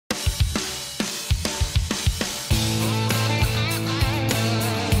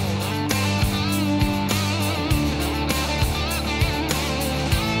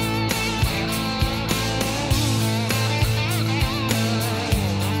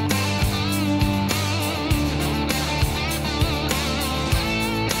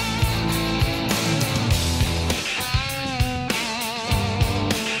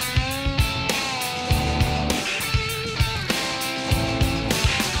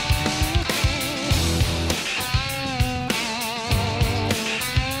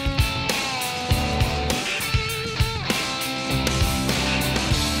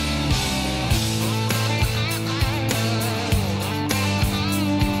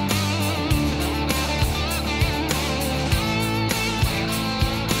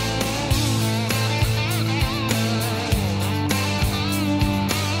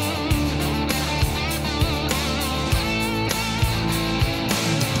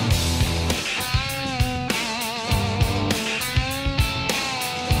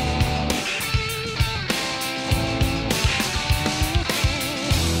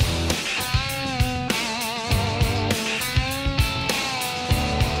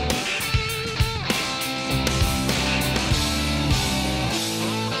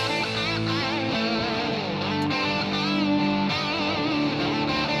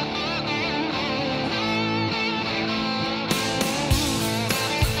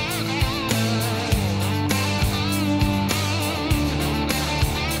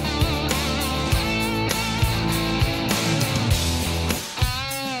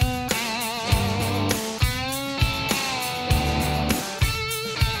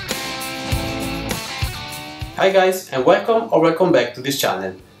Hi guys, and welcome back to this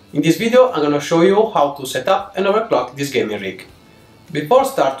channel. In this video I'm gonna show you how to set up and overclock this gaming rig. Before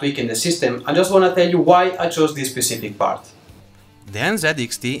start tweaking the system, I just wanna tell you why I chose this specific part. The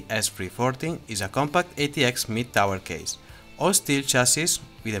NZXT S340 is a compact ATX mid-tower case, all steel chassis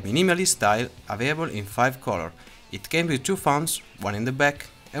with a minimalist style available in 5 colors. It came with 2 phones, one in the back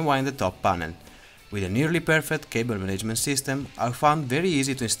and one in the top panel. With a nearly perfect cable management system, I found very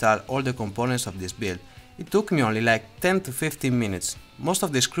easy to install all the components of this build. It took me only like 10 to 15 minutes. Most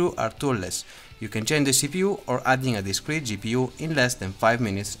of the screws are toolless. You can change the CPU or adding a discrete GPU in less than 5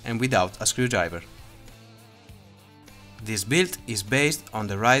 minutes and without a screwdriver. This build is based on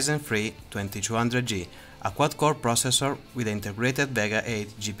the Ryzen 3 2200G, a quad-core processor with an integrated Vega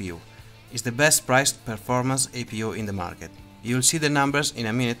 8 GPU. It's the best priced performance APU in the market. You'll see the numbers in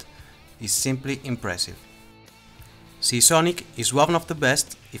a minute. It's simply impressive. Seasonic is one of the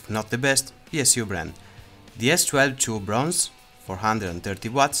best, if not the best, PSU brand. The S12 II Bronze 430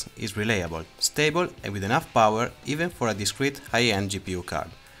 watts is reliable, stable and with enough power even for a discrete high-end GPU card.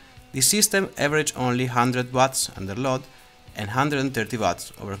 This system averages only 100 watts under load and 130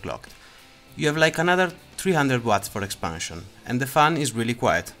 watts overclocked. You have like another 300 watts for expansion, and the fan is really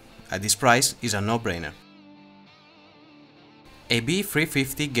quiet. At this price is a no-brainer.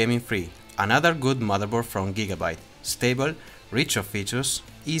 AB350 Gaming Free, another good motherboard from Gigabyte. Stable, rich of features,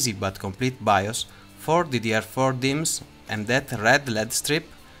 easy but complete BIOS, 4 DDR4 DIMMs and that red LED strip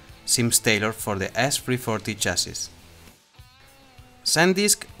seems tailored for the S340 chassis.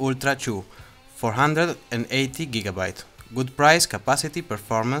 Sandisk Ultra II, 480 GB. Good price, capacity,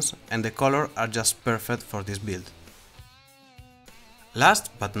 performance and the color are just perfect for this build. Last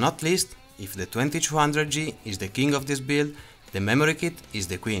but not least, if the 2200G is the king of this build, the memory kit is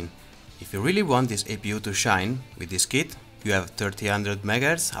the queen. If you really want this APU to shine, with this kit you have 3000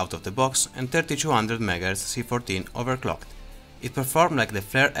 MHz out of the box and 3200 MHz C14 overclocked. It performs like the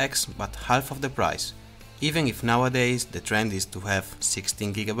HyperX but half of the price. Even if nowadays the trend is to have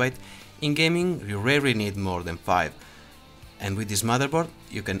 16 GB, in gaming you rarely need more than 5. And with this motherboard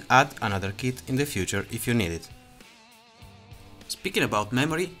you can add another kit in the future if you need it. Speaking about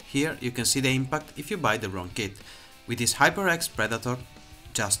memory, here you can see the impact if you buy the wrong kit. With this HyperX Predator,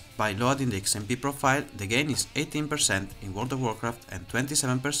 just by loading the XMP profile, the gain is 18% in World of Warcraft and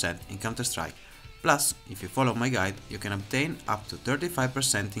 27% in Counter-Strike. Plus, if you follow my guide, you can obtain up to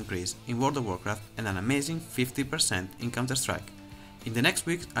 35% increase in World of Warcraft and an amazing 50% in Counter-Strike. In the next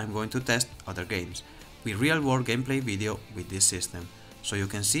week I'm going to test other games, with real-world gameplay video with this system, so you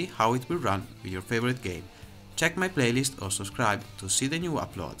can see how it will run with your favorite game. Check my playlist or subscribe to see the new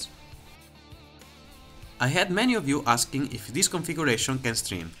uploads. I had many of you asking if this configuration can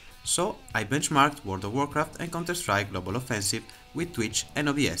stream, so I benchmarked World of Warcraft and Counter-Strike Global Offensive with Twitch and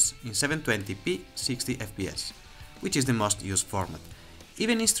OBS in 720p 60 FPS, which is the most used format.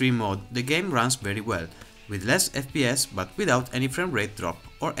 Even in stream mode, the game runs very well, with less FPS but without any frame rate drop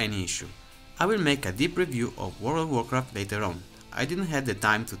or any issue. I will make a deep review of World of Warcraft later on. I didn't have the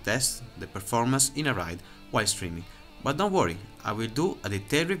time to test the performance in a raid while streaming, but don't worry, I will do a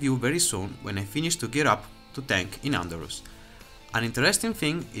detailed review very soon when I finish to gear up to tank in Andorus. An interesting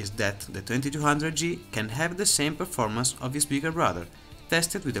thing is that the 2200G can have the same performance of its bigger brother,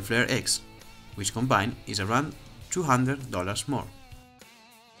 tested with the HyperX, which combined is around $200 more.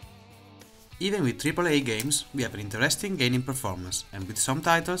 Even with AAA games, we have an interesting gain in performance, and with some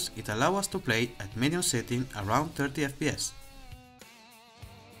titles it allows us to play at medium setting around 30 FPS.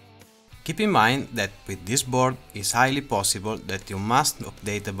 Keep in mind that with this board it's highly possible that you must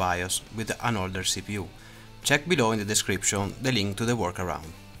update the BIOS with an older CPU. Check below in the description the link to the workaround.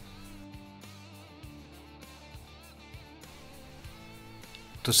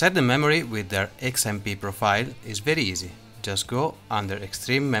 To set the memory with their XMP profile is very easy. Just go under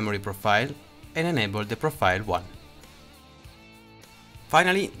Extreme Memory Profile and enable the Profile 1.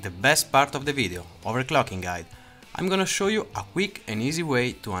 Finally, the best part of the video, overclocking guide. I'm gonna show you a quick and easy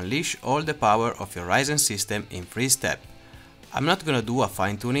way to unleash all the power of your Ryzen system in 3 steps. I'm not gonna do a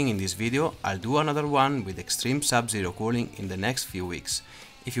fine-tuning in this video, I'll do another one with extreme sub-zero cooling in the next few weeks,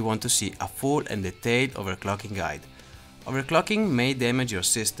 if you want to see a full and detailed overclocking guide. Overclocking may damage your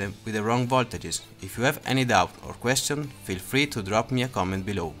system with the wrong voltages. If you have any doubt or question, feel free to drop me a comment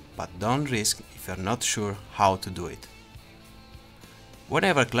below, but don't risk if you're not sure how to do it. When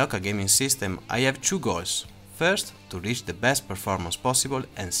I overclock a gaming system, I have 2 goals. First, to reach the best performance possible,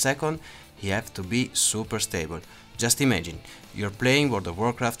 and second, he has to be super stable. Just imagine, you're playing World of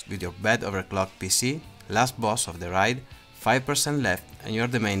Warcraft with your bad overclocked PC, last boss of the raid, 5% left and you're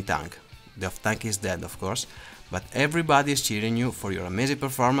the main tank. The off-tank is dead of course, but everybody is cheering you for your amazing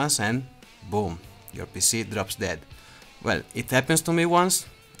performance and boom, your PC drops dead. Well, it happens to me once,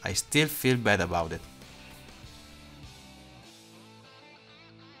 I still feel bad about it.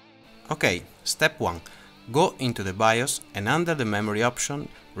 Okay, step 1. Go into the BIOS and under the memory option,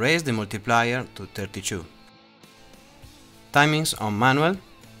 raise the multiplier to 32. Timings on manual.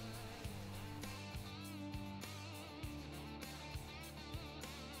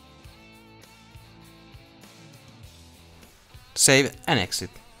 Save and exit.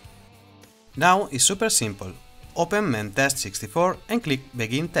 Now it's super simple. Open MenTest64 and click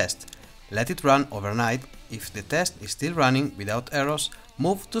Begin Test. Let it run overnight. If the test is still running without errors,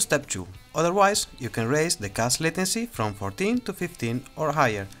 move to step 2. Otherwise, you can raise the cache latency from 14 to 15 or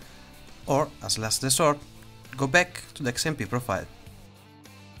higher. Or, as last resort, go back to the XMP profile.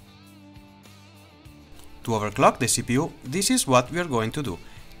 To overclock the CPU, this is what we are going to do.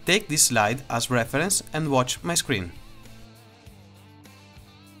 Take this slide as reference and watch my screen.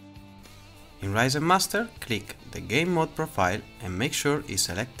 In Ryzen Master, click the Game Mode profile and make sure it's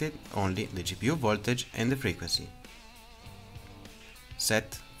selected only the GPU voltage and the frequency.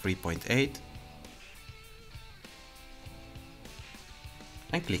 Set 3.8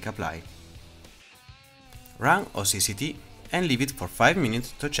 and click Apply. Run OCCT and leave it for 5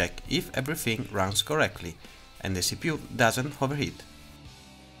 minutes to check if everything runs correctly and the CPU doesn't overheat.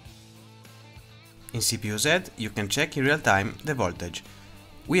 In CPU-Z you can check in real time the voltage.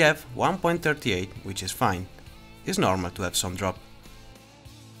 We have 1.38, which is fine. It's normal to have some drop.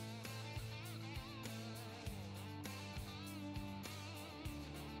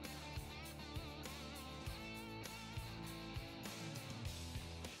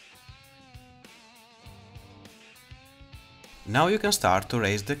 Now you can start to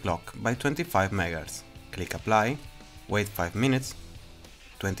raise the clock by 25 MHz. Click Apply, wait 5 minutes,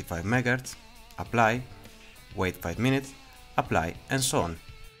 25 MHz, Apply, wait 5 minutes, Apply, and so on.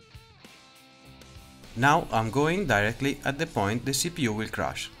 Now I'm going directly at the point the CPU will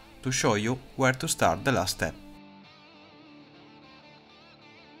crash, to show you where to start the last step.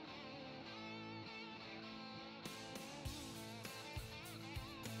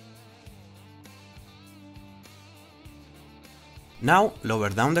 Now lower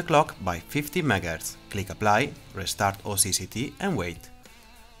down the clock by 50 MHz, click Apply, restart OCCT and wait.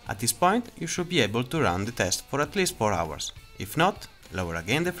 At this point you should be able to run the test for at least 4 hours. If not, lower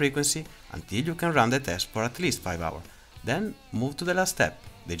again the frequency until you can run the test for at least 5 hours. Then move to the last step,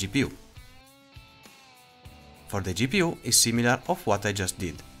 the GPU. For the GPU is similar of what I just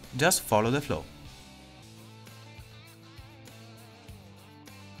did, just follow the flow.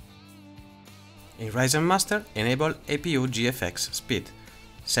 In Ryzen Master, enable APU GFX speed.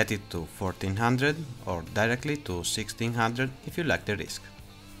 Set it to 1400 or directly to 1600 if you like the risk.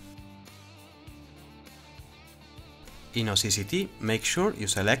 In OCCT, make sure you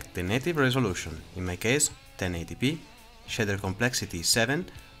select the native resolution, in my case 1080p, shader complexity 7,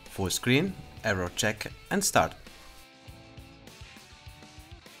 full screen, error check and start.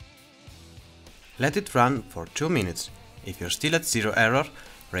 Let it run for 2 minutes. If you're still at 0 error,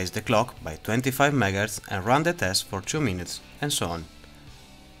 raise the clock by 25 MHz and run the test for 2 minutes, and so on.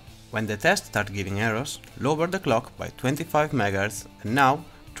 When the test starts giving errors, lower the clock by 25 MHz and now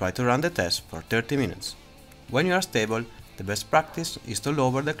try to run the test for 30 minutes. When you are stable, the best practice is to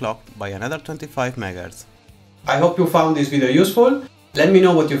lower the clock by another 25 MHz. I hope you found this video useful. Let me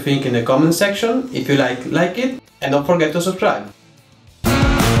know what you think in the comment section. If you like it, and don't forget to subscribe.